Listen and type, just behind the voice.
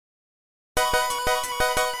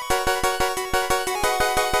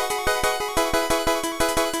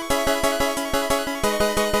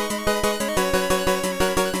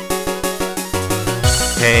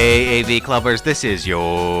AV Clubbers, this is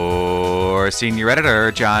your senior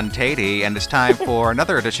editor, John Tatey, and it's time for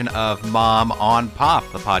another edition of Mom on Pop,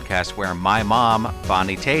 the podcast where my mom,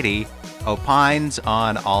 Bonnie Tatey, opines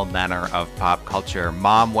on all manner of pop culture.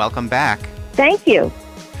 Mom, welcome back. Thank you.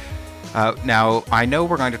 Now, I know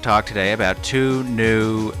we're going to talk today about two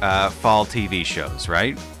new fall TV shows,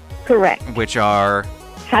 right? Correct. Which are...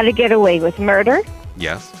 How to Get Away with Murder.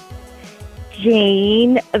 Yes.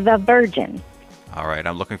 Jane the Virgin. All right,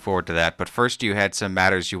 I'm looking forward to that. But first, you had some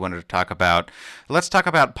matters you wanted to talk about. Let's talk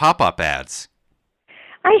about pop-up ads.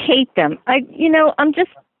 I hate them. I don't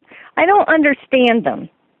understand them.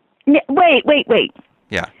 Wait.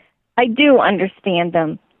 Yeah. I do understand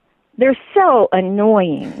them. They're so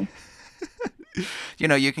annoying. You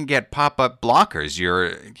know, you can get pop-up blockers.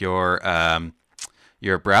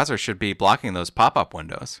 Your browser should be blocking those pop-up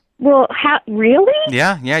windows. Well, really?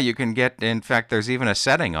 Yeah, you can get, in fact, there's even a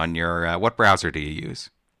setting on your, what browser do you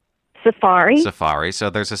use? Safari? Safari.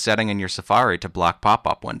 So there's a setting in your Safari to block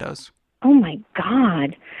pop-up windows. Oh, my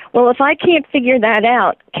God. Well, if I can't figure that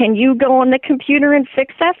out, can you go on the computer and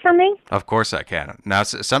fix that for me? Of course I can. Now,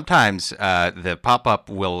 sometimes the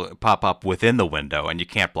pop-up will pop up within the window, and you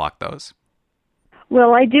can't block those.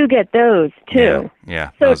 Well, I do get those, too.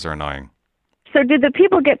 Yeah, so, those are annoying. So do the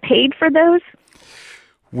people get paid for those?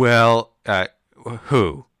 Well,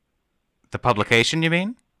 who? The publication, you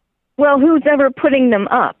mean? Well, who's ever putting them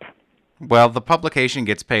up? Well, the publication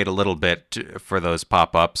gets paid a little bit for those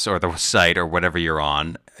pop-ups or the site or whatever you're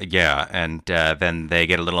on. Yeah, and then they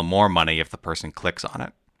get a little more money if the person clicks on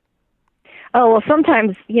it. Oh, well,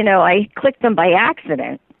 sometimes, I click them by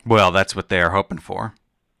accident. Well, that's what they're hoping for.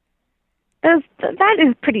 That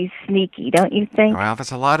is pretty sneaky, don't you think? Well,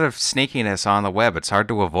 there's a lot of sneakiness on the web. It's hard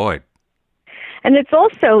to avoid. And it's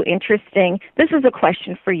also interesting. This is a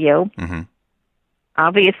question for you. Mm-hmm.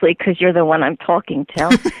 Obviously, because you're the one I'm talking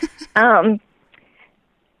to. On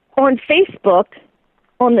Facebook,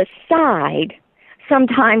 on the side,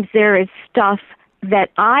 sometimes there is stuff that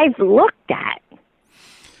I've looked at.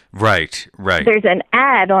 Right. There's an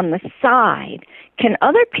ad on the side. Can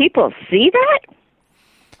other people see that?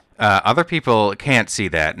 Other people can't see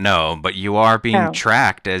that, no, but you are being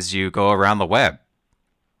tracked as you go around the web.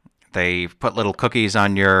 They put little cookies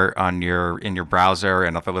in your browser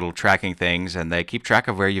and other little tracking things, and they keep track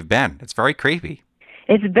of where you've been. It's very creepy.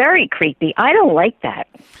 It's very creepy. I don't like that.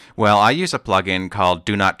 Well, I use a plugin called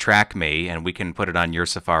Do Not Track Me, and we can put it on your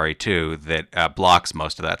Safari too, that blocks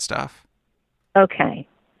most of that stuff. Okay.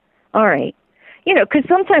 All right. Because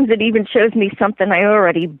sometimes it even shows me something I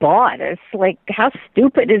already bought. It's like, how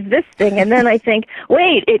stupid is this thing? And then I think,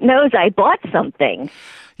 wait, it knows I bought something.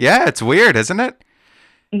 Yeah, it's weird, isn't it?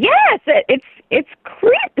 Yes, it's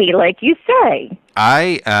creepy, like you say.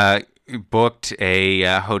 I booked a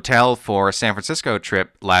hotel for a San Francisco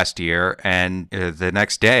trip last year, and the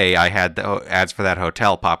next day I had the ads for that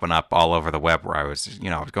hotel popping up all over the web where I was,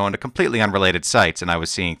 I was going to completely unrelated sites, and I was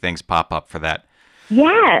seeing things pop up for that.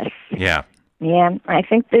 Yes. Yeah. Yeah, I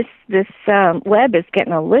think this web is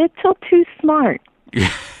getting a little too smart.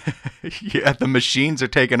 Yeah, the machines are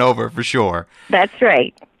taking over for sure. That's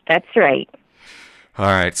right. All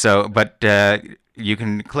right, but you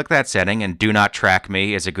can click that setting, and Do Not Track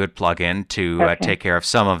Me is a good plugin to take care of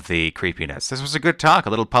some of the creepiness. This was a good talk,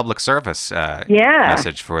 a little public service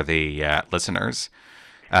message for the listeners.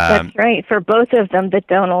 That's right, for both of them that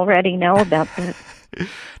don't already know about this.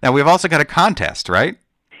 Now, we've also got a contest, right?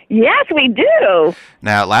 Yes, we do.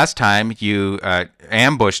 Now, last time you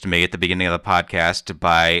ambushed me at the beginning of the podcast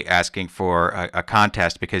by asking for a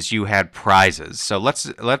contest because you had prizes. So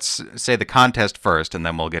let's say the contest first, and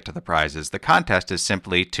then we'll get to the prizes. The contest is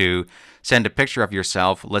simply to send a picture of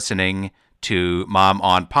yourself listening to Mom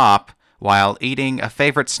on Pop while eating a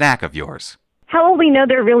favorite snack of yours. How will we know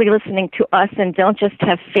they're really listening to us and don't just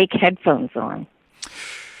have fake headphones on?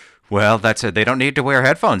 Well, they don't need to wear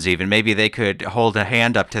headphones even. Maybe they could hold a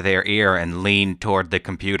hand up to their ear and lean toward the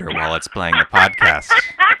computer while it's playing the podcast.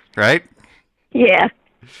 Right? Yeah.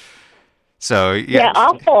 So, yeah,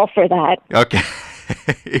 I'll fall for that. Okay.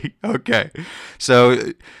 Okay.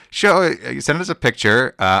 So, send us a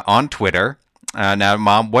picture on Twitter. Now,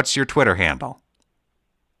 Mom, what's your Twitter handle?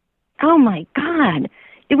 Oh, my God.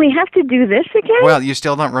 Do we have to do this again? Well, you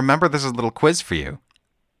still don't remember? This is a little quiz for you.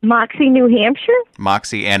 Moxie, New Hampshire?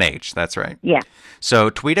 Moxie NH, that's right. Yeah. So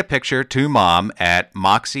tweet a picture to Mom at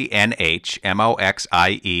Moxie NH,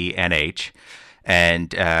 MOXIENH,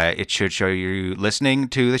 and it should show you listening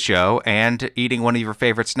to the show and eating one of your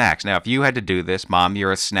favorite snacks. Now, if you had to do this, Mom,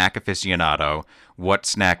 you're a snack aficionado, what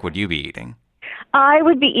snack would you be eating? I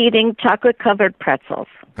would be eating chocolate-covered pretzels.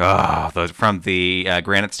 Oh, those from the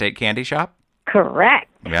Granite State Candy Shop? Correct.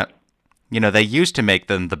 Yep. They used to make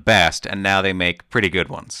them the best, and now they make pretty good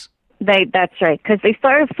ones. That's right, because they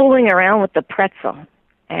started fooling around with the pretzel,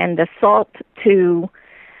 and the salt to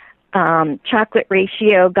chocolate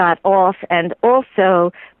ratio got off, and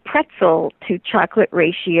also pretzel to chocolate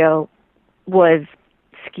ratio was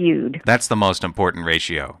skewed. That's the most important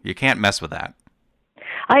ratio. You can't mess with that.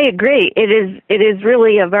 I agree. It is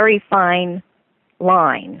really a very fine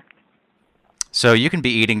line. So you can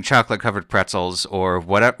be eating chocolate-covered pretzels or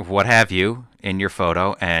what have you in your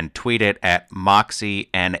photo and tweet it at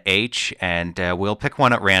MoxieNH, and we'll pick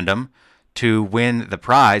one at random to win the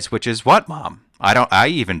prize, which is what, Mom? I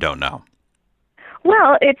even don't know.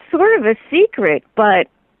 Well, it's sort of a secret, but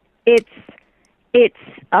it's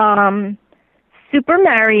Super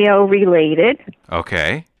Mario related.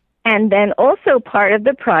 Okay. And then also part of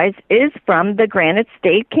the prize is from the Granite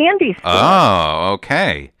State Candy Store. Oh,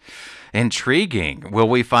 okay. Intriguing. Will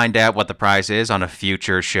we find out what the prize is on a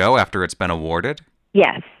future show after it's been awarded?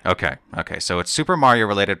 Yes. Okay. So it's Super Mario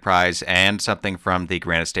related prize and something from the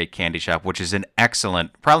Granite State Candy Shop, which is an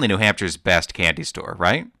excellent, probably New Hampshire's best candy store,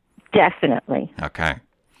 right? Definitely. Okay.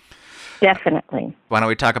 Definitely. Why don't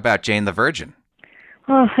we talk about Jane the Virgin?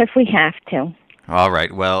 Oh, if we have to. All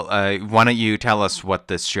right. Well, why don't you tell us what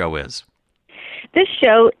this show is? This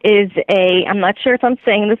show is I'm not sure if I'm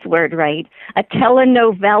saying this word right, a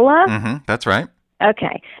telenovela. Mm-hmm. That's right.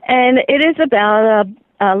 Okay. And it is about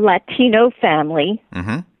a Latino family.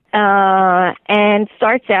 Mm-hmm. And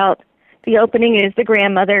starts out, the opening is the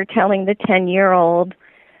grandmother telling the 10-year-old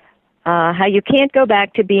how you can't go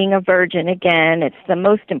back to being a virgin again. It's the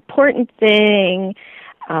most important thing.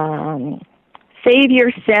 Save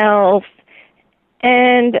yourself.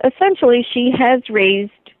 And essentially, she has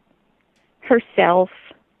raised herself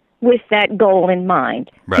with that goal in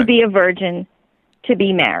mind, right, to be a virgin, to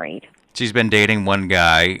be married. She's been dating one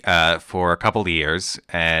guy for a couple of years,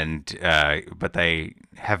 but they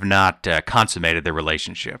have not consummated their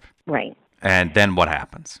relationship. Right. And then what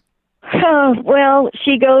happens? Oh, well,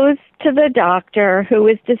 she goes to the doctor, who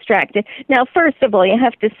is distracted. Now, first of all, you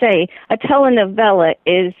have to say a telenovela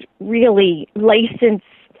is really licensed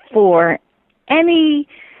for any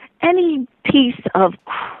piece of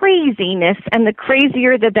craziness, and the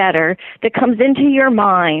crazier the better, that comes into your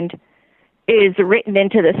mind is written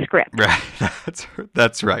into the script. Right.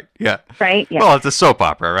 That's right. Yeah. Right? Yeah. Well, it's a soap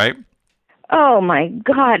opera, right? Oh, my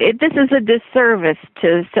God. This is a disservice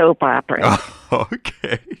to soap operas. Oh,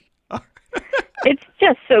 okay. It's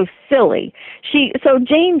just so silly. So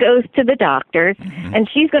Jane goes to the doctor's, mm-hmm, and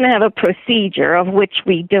she's going to have a procedure of which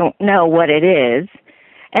we don't know what it is.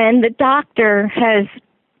 And the doctor has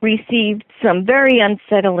received some very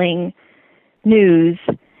unsettling news,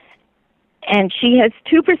 and she has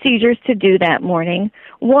 2 procedures to do that morning.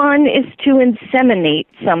 One is to inseminate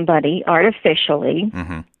somebody artificially,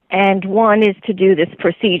 mm-hmm, and one is to do this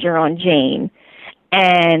procedure on Jane.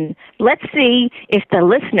 And let's see if the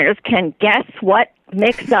listeners can guess what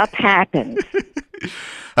mix-up happens.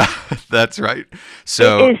 That's right.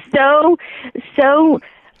 So it is so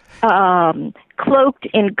cloaked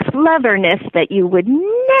in cleverness that you would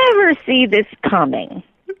never see this coming.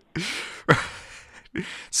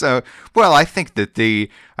 So, well, I think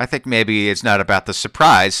maybe it's not about the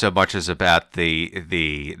surprise so much as about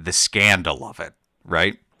the scandal of it,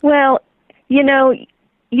 right? Well,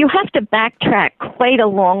 you have to backtrack quite a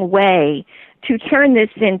long way to turn this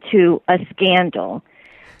into a scandal,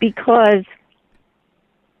 because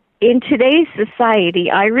in today's society,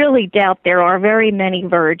 I really doubt there are very many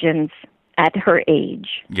virgins at her age.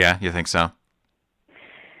 Yeah, you think so?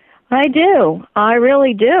 I do. I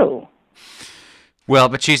really do. Well,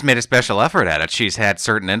 but she's made a special effort at it. She's had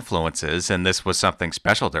certain influences, and this was something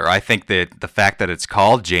special to her. I think that the fact that it's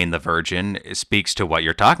called Jane the Virgin speaks to what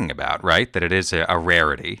you're talking about, right? That it is a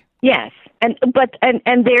rarity. Yes, and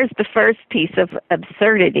there's the first piece of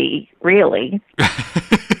absurdity, really.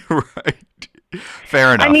 Right.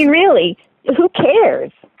 Fair enough. I mean, really, who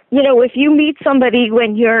cares? If you meet somebody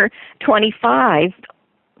when you're 25,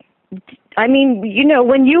 I mean,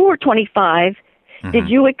 when you were 25, mm-hmm, did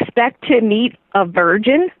you expect to meet a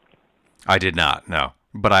virgin? I did not, no.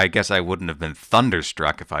 But I guess I wouldn't have been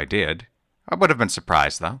thunderstruck if I did. I would have been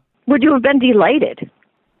surprised, though. Would you have been delighted?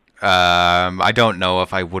 I don't know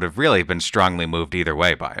if I would have really been strongly moved either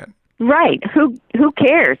way by it. Right. Who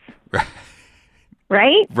cares?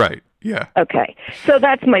 Right? Right. Yeah. Okay. So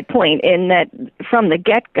that's my point, in that from the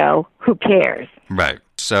get-go, who cares? Right.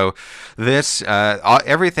 So this,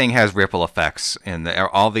 everything has ripple effects.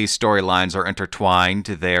 All these storylines are intertwined.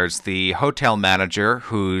 There's the hotel manager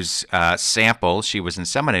whose sample she was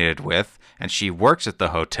inseminated with, and she works at the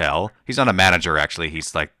hotel. He's not a manager, actually.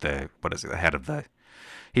 He's like the head of the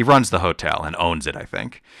He runs the hotel and owns it, I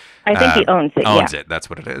think. I think he owns it. Owns yeah. it. That's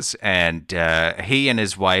what it is. And he and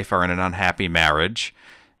his wife are in an unhappy marriage.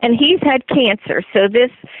 And he's had cancer, so this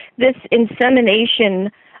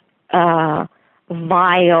insemination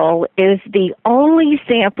vial is the only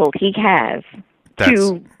sample he has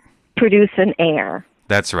to produce an heir.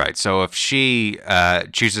 That's right. So if she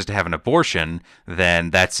chooses to have an abortion, then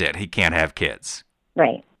that's it. He can't have kids.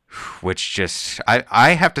 Right. Which just,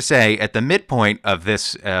 I have to say, at the midpoint of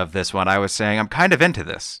this one, I was saying I'm kind of into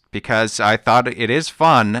this because I thought it is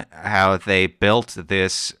fun how they built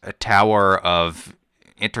this tower of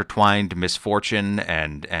intertwined misfortune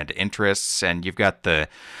and interests, and you've got the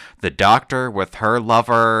doctor with her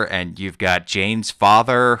lover, and you've got Jane's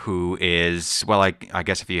father, who is, well, I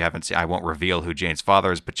guess if you haven't seen, I won't reveal who Jane's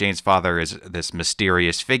father is, but Jane's father is this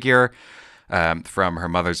mysterious figure from her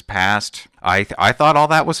mother's past. I thought all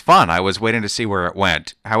that was fun. I was waiting to see where it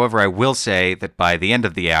went. However, I will say that by the end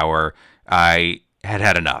of the hour, I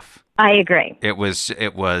had enough. I agree. It was.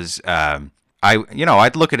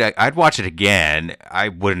 I'd look at it. I'd watch it again. I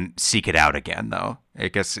wouldn't seek it out again, though. I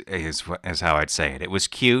guess is how I'd say it. It was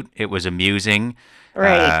cute. It was amusing.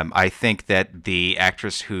 Right. I think that the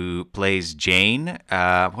actress who plays Jane,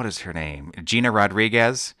 what is her name? Gina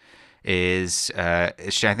Rodriguez. I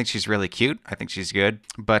think she's really cute. I think she's good,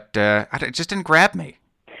 but it just didn't grab me.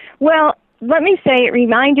 Well, let me say it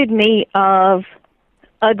reminded me of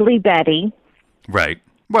Ugly Betty. Right.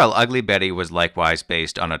 Well, Ugly Betty was likewise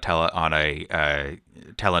based on a telenovela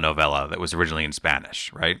that was originally in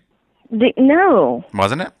Spanish, right? No.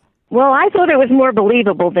 Wasn't it? Well, I thought it was more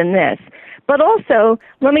believable than this. But also,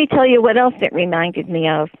 let me tell you what else it reminded me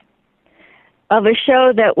of a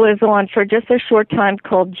show that was on for just a short time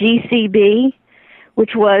called GCB,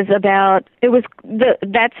 which was about,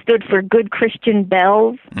 that stood for Good Christian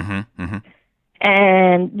Bells. Mm-hmm, mm-hmm.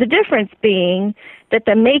 And the difference being that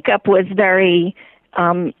the makeup was very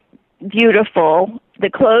beautiful, the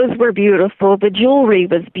clothes were beautiful, the jewelry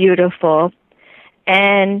was beautiful,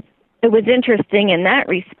 and it was interesting in that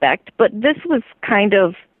respect, but this was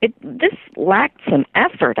this lacked some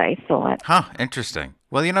effort, I thought. Huh, interesting.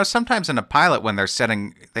 Well, sometimes in a pilot when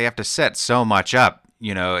they have to set so much up,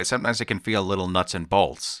 sometimes it can feel a little nuts and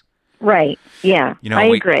bolts. Right, yeah, I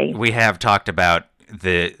agree. We have talked about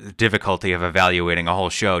the difficulty of evaluating a whole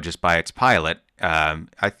show just by its pilot. I'm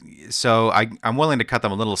willing to cut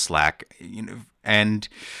them a little slack. And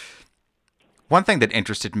one thing that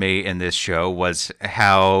interested me in this show was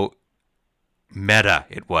how meta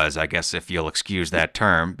it was, I guess, if you'll excuse that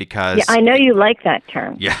term, because yeah, I know you like that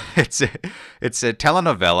term. Yeah, it's a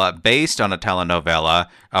telenovela based on a telenovela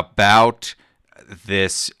about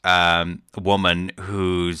this woman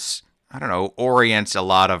who's, I don't know, orients a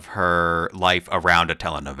lot of her life around a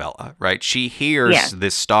telenovela, right? She hears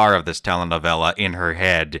this star of this telenovela in her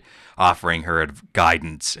head offering her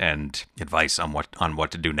guidance and advice on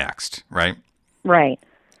what to do next, right? Right.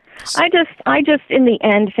 I just in the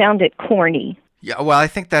end found it corny. Yeah, well, I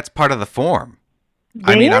think that's part of the form.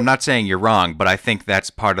 I'm not saying you're wrong, but I think that's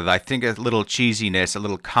part of I think a little cheesiness, a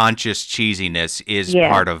little conscious cheesiness is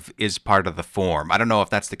part of the form. I don't know if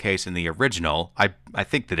that's the case in the original. I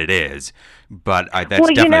think that it is, but that's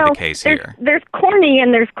definitely the case here. There's corny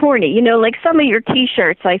and there's corny. Like some of your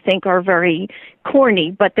T-shirts, I think, are very corny,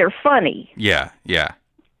 but they're funny. Yeah, yeah.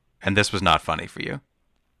 And this was not funny for you.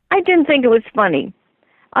 I didn't think it was funny.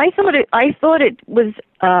 I thought it was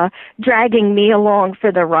dragging me along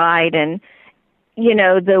for the ride, and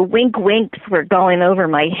the wink winks were going over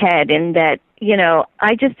my head, and that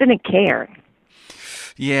I just didn't care.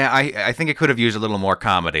 Yeah, I think it could have used a little more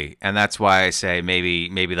comedy, and that's why I say maybe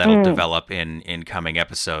that'll develop in coming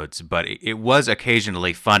episodes. But it was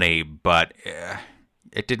occasionally funny, but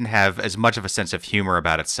it didn't have as much of a sense of humor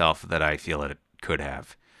about itself that I feel it could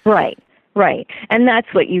have. Right. Right. And that's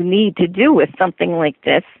what you need to do with something like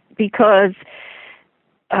this, because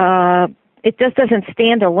it just doesn't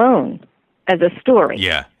stand alone as a story.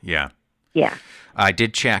 Yeah, yeah. Yeah. I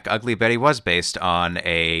did check. Ugly Betty was based on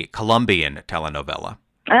a Colombian telenovela.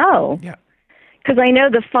 Oh. Yeah. Because I know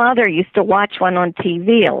the father used to watch one on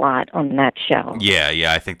TV a lot on that show.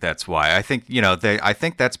 Yeah, I think that's why. I think, I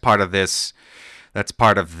think that's part of this. That's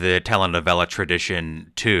part of the telenovela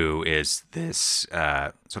tradition, too, is this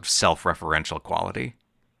sort of self-referential quality.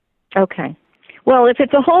 Okay. Well, if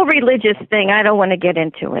it's a whole religious thing, I don't want to get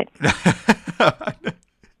into it.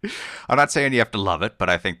 I'm not saying you have to love it, but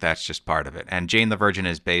I think that's just part of it. And Jane the Virgin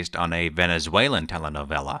is based on a Venezuelan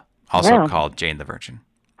telenovela, also called Jane the Virgin.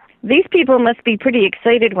 These people must be pretty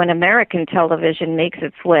excited when American television makes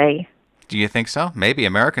its way. Do you think so? Maybe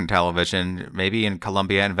American television, maybe in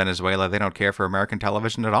Colombia and Venezuela, they don't care for American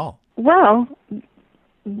television at all. Well,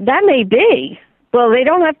 That may be. Well, they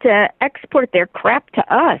don't have to export their crap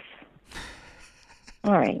to us.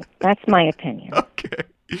 All right, that's my opinion. Okay.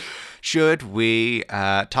 Should we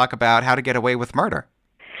talk about How to Get Away with Murder?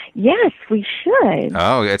 Yes, we should.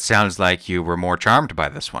 Oh, it sounds like you were more charmed by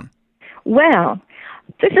this one. Well,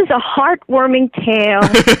 this is a heartwarming tale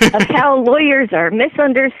of how lawyers are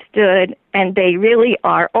misunderstood, and they really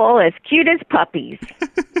are all as cute as puppies.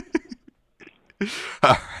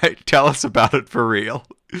 All right, tell us about it for real.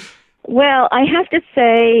 Well, I have to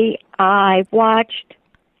say I watched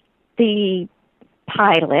the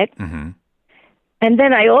pilot, and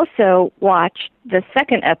then I also watched the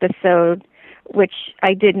second episode, which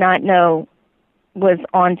I did not know was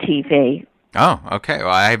on TV. Oh, okay. Well,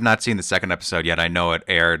 I have not seen the second episode yet. I know it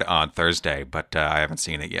aired on Thursday, but I haven't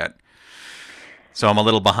seen it yet. So I'm a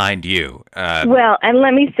little behind you. Well, and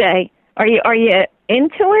let me say, are you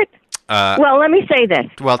into it? Well, let me say this.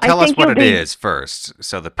 Well, tell us what it is first,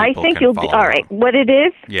 so the people I think can you'll follow be all right. along. What it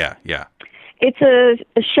is? Yeah. It's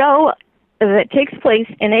a show that takes place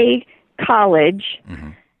in a college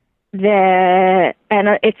and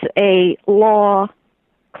it's a law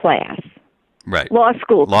class. Right. Law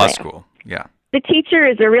school Law class. school. Yeah. The teacher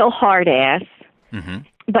is a real hard ass.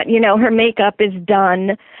 But, her makeup is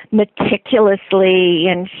done meticulously,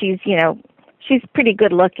 and she's pretty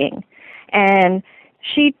good looking. And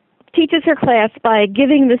she teaches her class by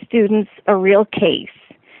giving the students a real case.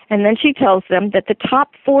 And then she tells them that the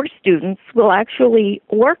top 4 students will actually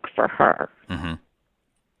work for her.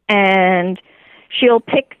 And she'll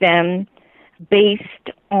pick them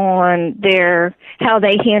based on how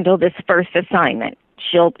they handle this first assignment.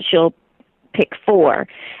 She'll pick 4.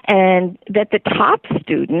 And that the top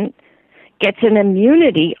student gets an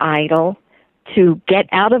immunity idol to get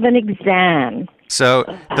out of an exam. So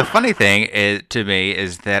the funny thing to me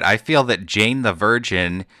is that I feel that Jane the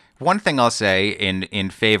Virgin, one thing I'll say in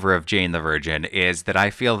favor of Jane the Virgin is that I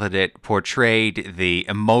feel that it portrayed the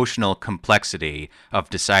emotional complexity of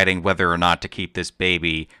deciding whether or not to keep this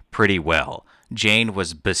baby pretty well. Jane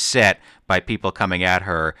was beset by people coming at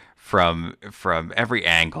her from every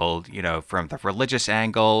angle, from the religious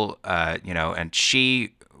angle, and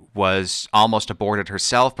she was almost aborted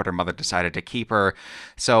herself, but her mother decided to keep her.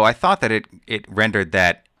 So I thought that it rendered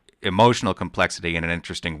that emotional complexity in an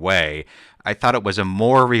interesting way. I thought it was a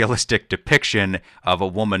more realistic depiction of a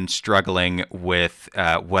woman struggling with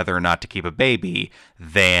whether or not to keep a baby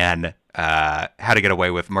than How to Get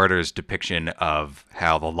Away with Murder's depiction of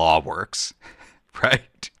how the law works.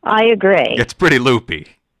 Right? I agree. It's pretty loopy.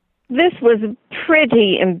 This was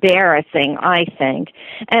pretty embarrassing, I think.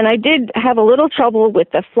 And I did have a little trouble with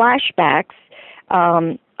the flashbacks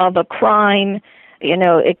of a crime.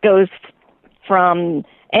 It goes from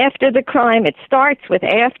after the crime. It starts with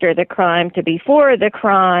after the crime to before the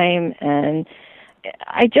crime. And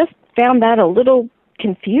I just found that a little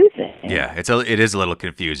confusing. Yeah, it is a little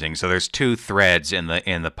confusing. So there's 2 threads in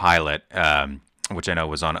the pilot, which I know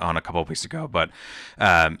was on a couple of weeks ago, but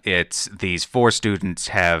it's these 4 students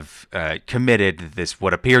have committed this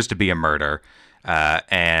what appears to be a murder,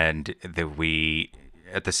 and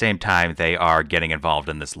at the same time they are getting involved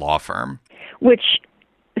in this law firm, which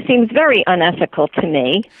seems very unethical to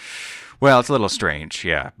me. Well, it's a little strange,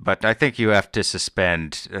 yeah, but I think you have to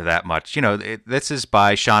suspend that much. This is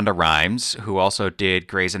by Shonda Rhimes, who also did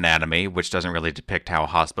Grey's Anatomy, which doesn't really depict how a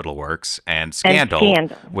hospital works, and Scandal,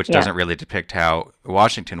 which doesn't really depict how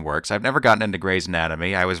Washington works. I've never gotten into Grey's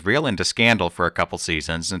Anatomy. I was real into Scandal for a couple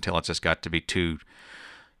seasons until it just got to be too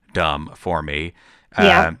dumb for me.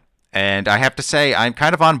 Yeah. And I have to say, I'm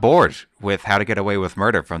kind of on board with How to Get Away with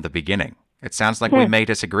Murder from the beginning. It sounds like we may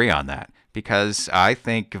disagree on that, because I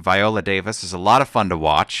think Viola Davis is a lot of fun to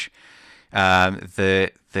watch.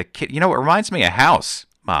 The kid, it reminds me of House,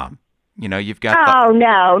 Mom. You've got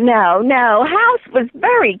no. House was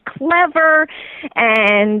very clever,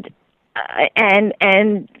 and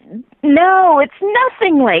no, it's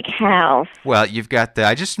nothing like House. Well, you've got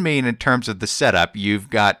I just mean in terms of the setup, you've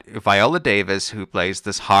got Viola Davis, who plays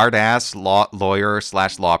this hard-ass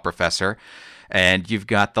lawyer/law professor, and you've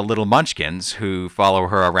got the little munchkins who follow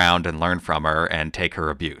her around and learn from her and take her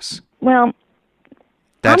abuse. Well,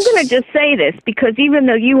 I'm going to just say this, because even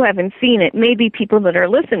though you haven't seen it, maybe people that are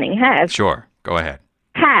listening have. Sure, go ahead.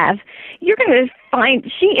 You're going to find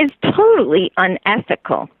she is totally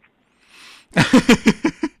unethical.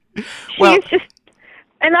 She is just,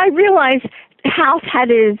 and I realize House had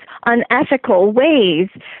his unethical ways,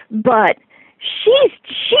 but she's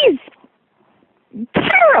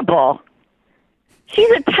terrible. She's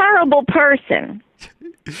a terrible person.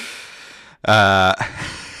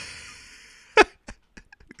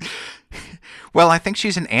 Well, I think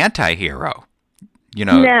she's an anti-hero. You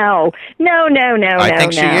know, No, I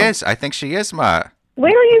think she no. is. I think she is, Ma.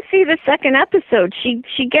 Wait till you see the second episode.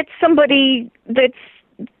 She gets somebody that's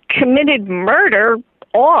committed murder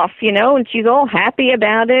off, and she's all happy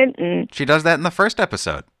about it, and She does that in the first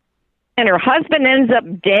episode. her husband ends up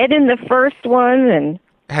dead in the first one, and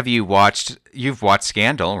You've watched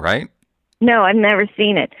Scandal, right? no, I've never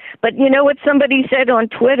seen it. But you know what somebody said on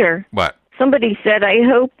Twitter? What? Somebody said, I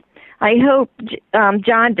hope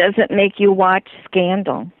John doesn't make you watch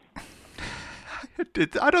Scandal.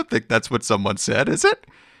 I don't think that's what someone said, is it?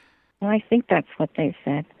 Well, I think that's what they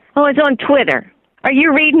said. Oh, it's on Twitter. Are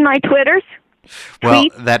you reading my Twitters? Well,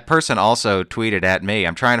 Tweet? that person also tweeted at me.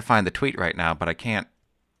 I'm trying to find the tweet right now, but I can't.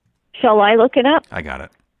 Shall I look it up? I got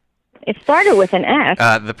it. It started with an S.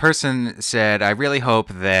 The person said, I really hope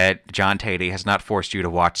that John Tatey has not forced you to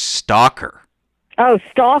watch Stalker. Oh,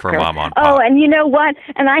 Stalker. For Mom on Oh, Pop. and you know what?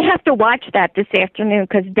 And I have to watch that this afternoon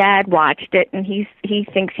because Dad watched it, and he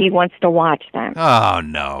thinks he wants to watch that. Oh,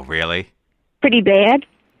 no, really? Pretty bad?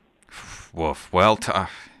 Woof. Well,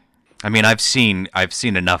 I mean, I've seen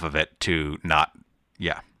enough of it to not,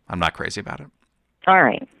 I'm not crazy about it. All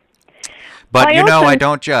right. But, I also- I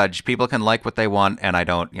don't judge. People can like what they want, and I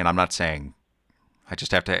don't, I'm not saying, I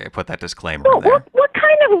just have to put that disclaimer in there. What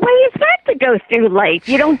kind of way is that to go through life?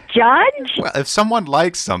 You don't judge? Well, if someone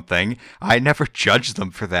likes something, I never judge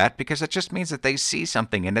them for that because it just means that they see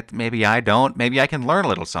something in it. Maybe I don't. Maybe I can learn a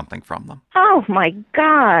little something from them. Oh, my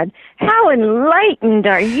God. How enlightened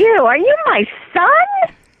are you? Are you my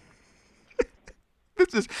son?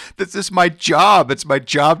 This is my job. It's my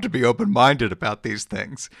job to be open-minded about these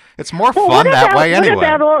things. It's more Well, fun that way anyway.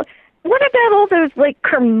 What about all those, like,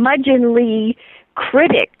 curmudgeonly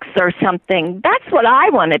critics or something? That's what I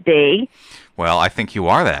want to be. Well, I think you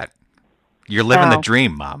are that. You're living the Oh.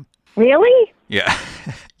 dream, Mom. Really? Yeah.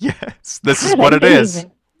 Yes. This is God, what I it didn't is.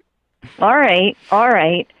 even- All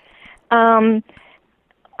right.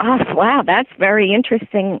 Oh, wow, that's very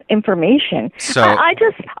interesting information. So- I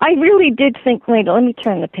really did think, wait, let me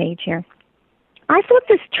turn the page here. I thought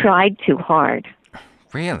this tried too hard.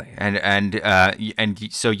 Really? And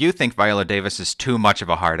so you think Viola Davis is too much of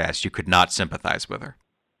a hard ass. You could not sympathize with her.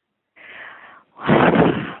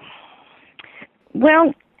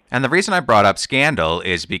 Well, And the reason I brought up Scandal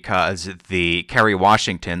is because the Kerry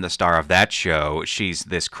Washington, the star of that show, she's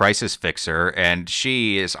this crisis fixer, and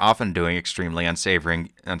she is often doing extremely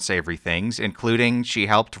unsavory things, including she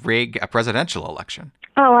helped rig a presidential election.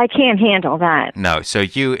 oh, I can't handle that. No, so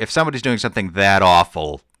if somebody's doing something that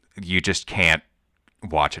awful, you just can't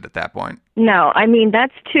watch it at that point. No, I mean,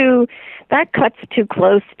 that cuts too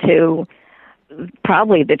close to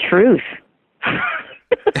probably the truth.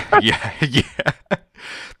 Yeah.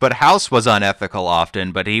 But House was unethical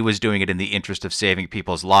often, but he was doing it in the interest of saving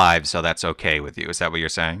people's lives, so that's okay with you. Is that what you're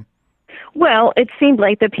saying? Well, it seemed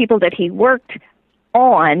like the people that he worked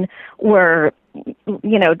on were,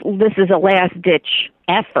 this is a last-ditch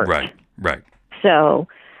effort. Right. So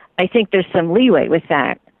I think there's some leeway with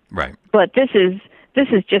that. Right. But this is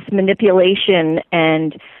just manipulation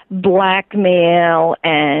and blackmail,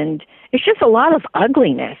 and it's just a lot of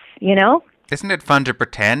ugliness, Isn't it fun to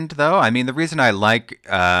pretend, though? I mean, the reason I like...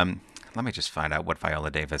 let me just find out what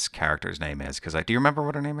Viola Davis' character's name is, because do you remember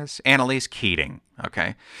what her name is? Annalise Keating,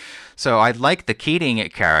 okay? So I like the Keating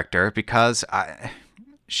character because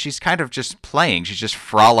she's kind of just playing. She's just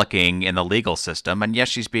frolicking in the legal system, and yes,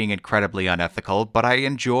 she's being incredibly unethical, but I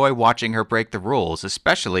enjoy watching her break the rules,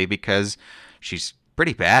 especially because she's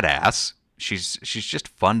pretty badass. She's just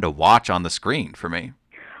fun to watch on the screen for me.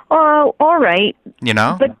 Oh, all right. You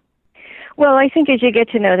know? But well, I think as you get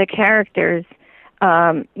to know the characters,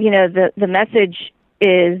 the message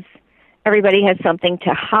is everybody has something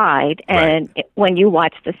to hide, and when you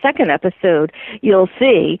watch the second episode, you'll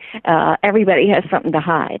see everybody has something to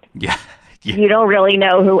hide. Yeah. You don't really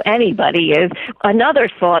know who anybody is. Another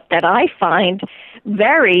thought that I find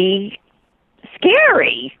very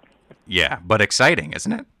scary. Yeah, but exciting,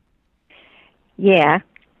 isn't it? Yeah.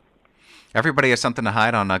 Everybody has something to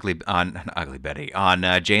hide on Ugly Betty,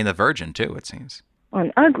 on Jane the Virgin too. It seems.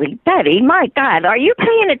 On Ugly Betty, my God, are you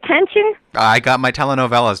paying attention? I got my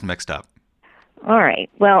telenovelas mixed up. All right.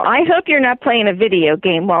 Well, I hope you're not playing a video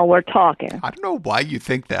game while we're talking. I don't know why you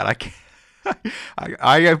think that. I can't.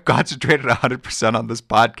 I have concentrated 100% on this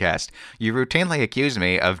podcast. You routinely accuse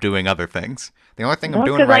me of doing other things. The only thing I'm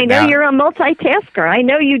doing right now. Because I know you're a multitasker. I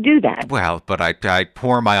know you do that. Well, but I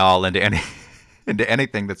pour my all into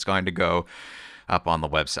anything that's going to go up on the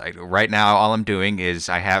website. Right now, all I'm doing is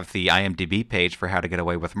I have the IMDb page for How to Get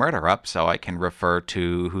Away with Murder up, so I can refer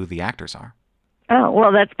to who the actors are. Oh,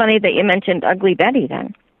 well, that's funny that you mentioned Ugly Betty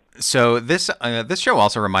then. So this show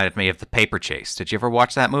also reminded me of The Paper Chase. Did you ever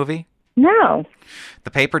watch that movie? No.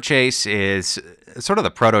 The Paper Chase is sort of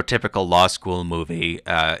the prototypical law school movie.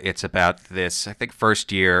 It's about this, I think,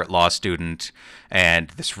 first-year law student and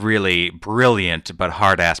this really brilliant but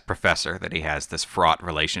hard-ass professor that he has this fraught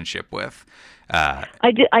relationship with.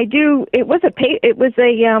 I do. It was a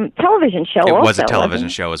television show. It also, was a television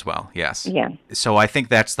wasn't show as well, yes. it? Yeah. So I think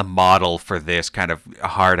that's the model for this kind of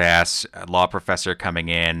hard-ass law professor coming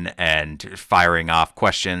in and firing off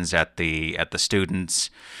questions at the students.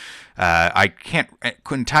 I can't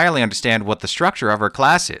entirely understand what the structure of her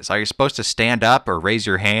class is. Are you supposed to stand up or raise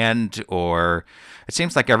your hand, or it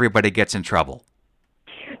seems like everybody gets in trouble?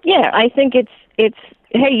 Yeah, I think it's.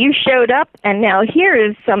 Hey, you showed up, and now here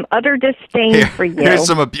is some utter disdain for you. Here's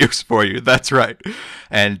some abuse for you. That's right.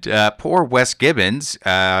 And poor Wes Gibbons,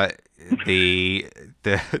 the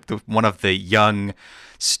one of the young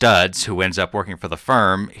studs who ends up working for the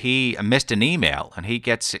firm, he missed an email, and he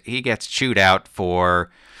gets chewed out for.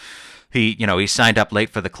 He signed up late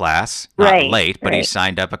for the class. Not late, but he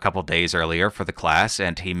signed up a couple days earlier for the class,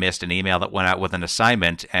 and he missed an email that went out with an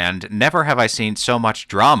assignment. And never have I seen so much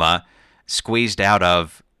drama squeezed out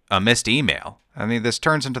of a missed email. I mean, this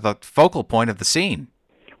turns into the focal point of the scene.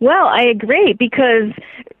 Well, I agree, because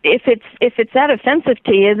if it's that offensive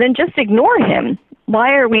to you, then just ignore him.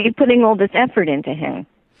 Why are we putting all this effort into him?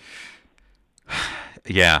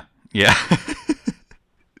 Yeah.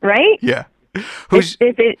 Right? Yeah.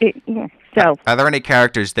 So, are there any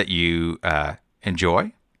characters that you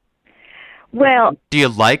enjoy? well, Do you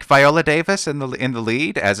like Viola Davis in the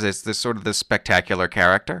lead as is this sort of this spectacular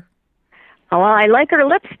character? I like her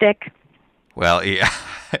lipstick. Well, yeah.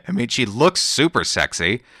 I mean, she looks super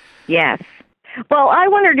sexy. Yes. Well, I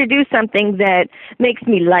want her to do something that makes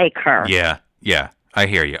me like her. Yeah, I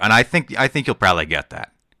hear you, and I think you'll probably get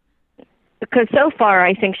that. Because so far,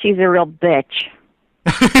 I think she's a real bitch.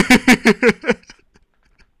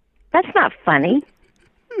 That's not funny.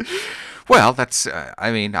 Well, that's.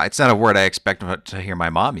 I mean, it's not a word I expect to hear my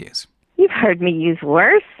mom use. You've heard me use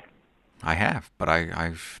worse. I have, but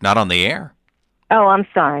I've not on the air. Oh, I'm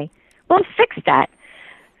sorry. Well, fix that.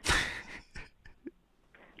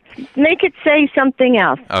 Make it say something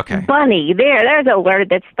else. Okay. Bunny. There's a word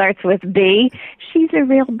that starts with B. She's a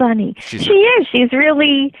real bunny. She is. She's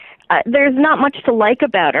really. There's not much to like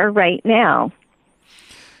about her right now.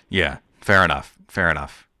 Yeah, fair enough.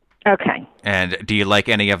 Okay. And do you like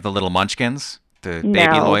any of the little munchkins, the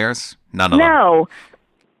baby lawyers? None of them.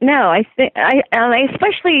 No. I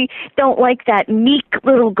especially don't like that meek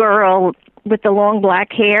little girl with the long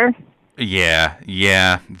black hair.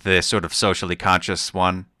 Yeah, the sort of socially conscious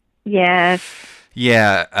one. Yes.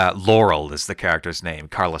 Yeah, Laurel is the character's name.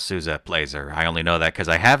 Carla Souza plays her. I only know that because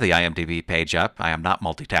I have the IMDb page up. I am not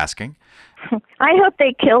multitasking. I hope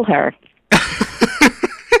they kill her.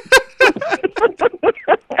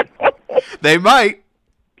 They might.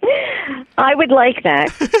 I would like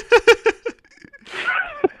that.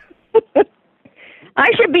 I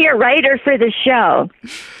should be a writer for the show.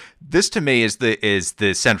 This to me is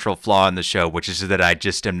the central flaw in the show, which is that I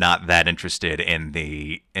just am not that interested in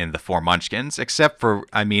the four Munchkins, except for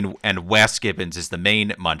and Wes Gibbons is the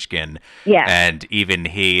main Munchkin. Yeah. And even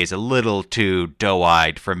he is a little too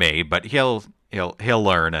doe-eyed for me, but he'll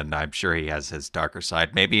learn, and I'm sure he has his darker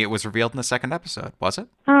side. Maybe it was revealed in the second episode, was it?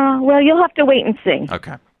 Well, you'll have to wait and see.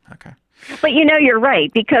 Okay. But you're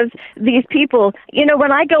right, because these people,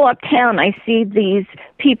 when I go uptown, I see these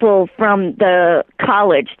people from the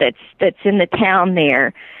college that's in the town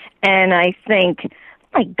there, and I think,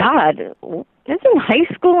 my God, isn't high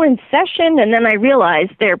school in session? And then I realize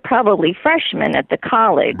they're probably freshmen at the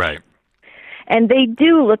college. Right. And they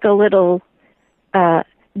do look a little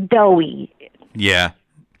doughy. Yeah.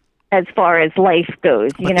 As far as life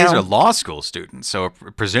goes, But these are law school students, so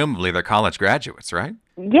presumably they're college graduates, right?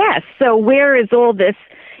 Yes. So where is all this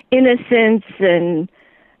innocence and,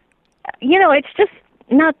 it's just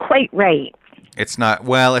not quite right. It's not,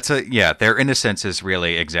 well, their innocence is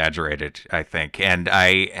really exaggerated, I think. And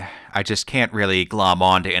I just can't really glom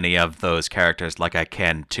on to any of those characters like I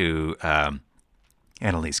can to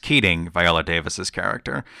Annalise Keating, Viola Davis's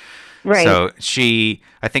character. Right. So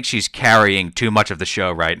I think she's carrying too much of the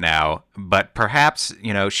show right now, but perhaps,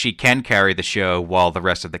 she can carry the show while the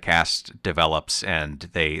rest of the cast develops and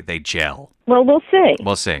they gel. Well, we'll see.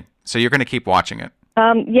 We'll see. So you're going to keep watching it?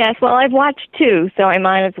 Yes, well, I've watched 2, so I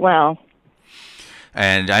might as well.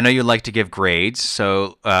 And I know you like to give grades,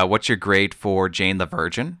 so what's your grade for Jane the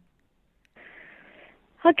Virgin?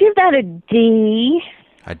 I'll give that a D.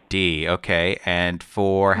 A D, okay. And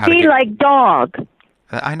for how D like dog.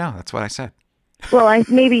 I know, that's what I said. Well,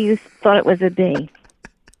 maybe you thought it was a B.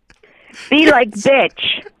 Be like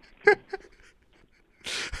bitch.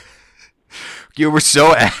 You were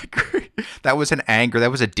so angry. That was an anger. That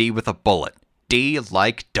was a D with a bullet. D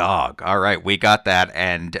like dog. All right, we got that.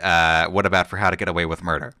 And what about for How to Get Away with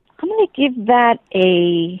Murder? I'm going to give that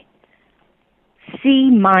a C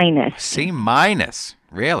minus. C minus.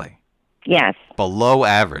 Really? Yes. Below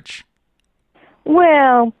average.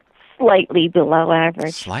 Well, slightly below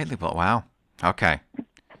average. Slightly below. Wow. Okay.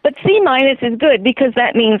 But C minus is good because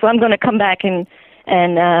that means I'm going to come back and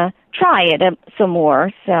try it some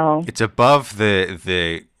more. So It's above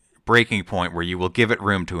the breaking point where you will give it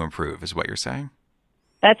room to improve, is what you're saying?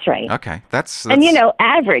 that's right. Okay. That's And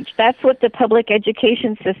average. That's what the public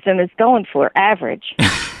education system is going for, average.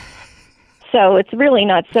 So it's really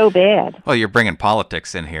not so bad. Well, you're bringing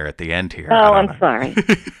politics in here at the end here. Oh, I'm sorry.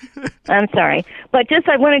 I'm sorry. But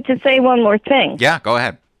I wanted to say one more thing. Yeah, go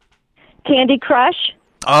ahead. Candy Crush.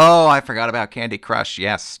 Oh, I forgot about Candy Crush.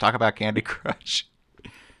 Yes, talk about Candy Crush.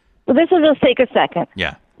 Well, this will just take a second.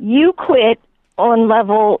 Yeah. You quit on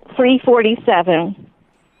level 347.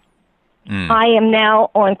 I am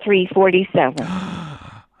now on 347.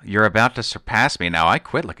 You're about to surpass me now. I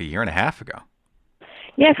quit like a year and a half ago.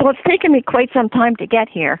 Yes, well, it's taken me quite some time to get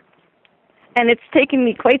here. And it's taken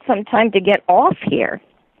me quite some time to get off here.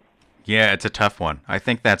 Yeah, it's a tough one. I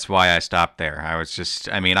think that's why I stopped there.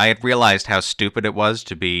 I had realized how stupid it was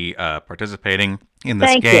to be participating in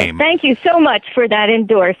this game. Thank you so much for that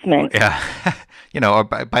endorsement. Yeah.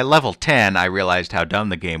 By level 10, I realized how dumb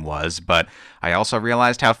the game was, but I also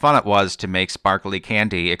realized how fun it was to make sparkly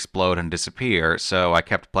candy explode and disappear, so I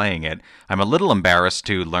kept playing it. I'm a little embarrassed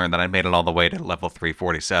to learn that I made it all the way to level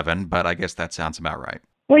 347, but I guess that sounds about right.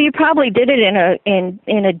 Well, you probably did it in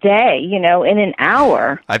a day, in an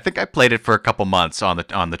hour. I think I played it for a couple months on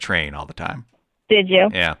the train all the time. Did you?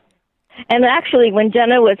 Yeah. And actually, when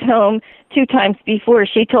Jenna was home 2 times before,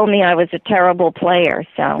 she told me I was a terrible player.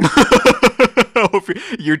 So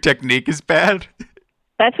your technique is bad.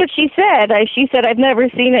 That's what she said. She said, I've never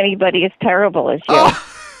seen anybody as terrible as you. Oh.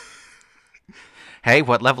 Hey,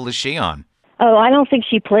 what level is she on? Oh, I don't think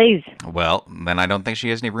she plays. Well, then I don't think she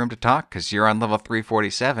has any room to talk because you're on level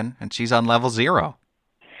 347 and she's on level 0.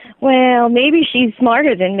 Well, maybe she's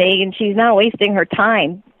smarter than me and she's not wasting her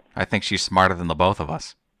time. I think she's smarter than the both of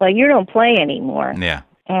us. Well, you don't play anymore. Yeah.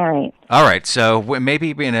 All right. So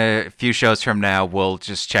maybe in a few shows from now, we'll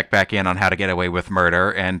just check back in on How to Get Away with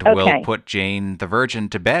Murder and we'll put Jane the Virgin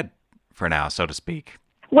to bed for now, so to speak.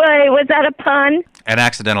 Wait, was that a pun? An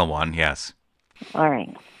accidental one, yes. All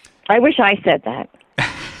right. I wish I said that.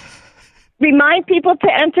 Remind people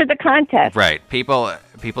to enter the contest. Right. People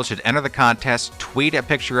should enter the contest. Tweet a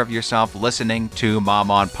picture of yourself listening to Mom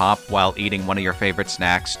on Pop while eating one of your favorite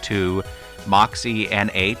snacks to Moxie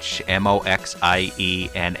NH,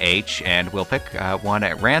 MOXIENH, and we'll pick one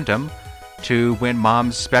at random to win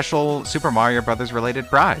Mom's special Super Mario Brothers related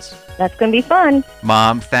prize. That's going to be fun.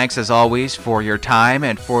 Mom, thanks as always for your time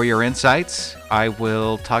and for your insights. I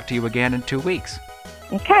will talk to you again in 2 weeks.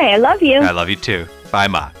 Okay, I love you. I love you too. Bye,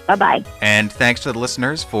 Ma. Bye-bye. And thanks to the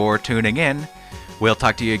listeners for tuning in. We'll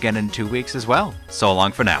talk to you again in 2 weeks as well. So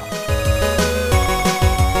long for now.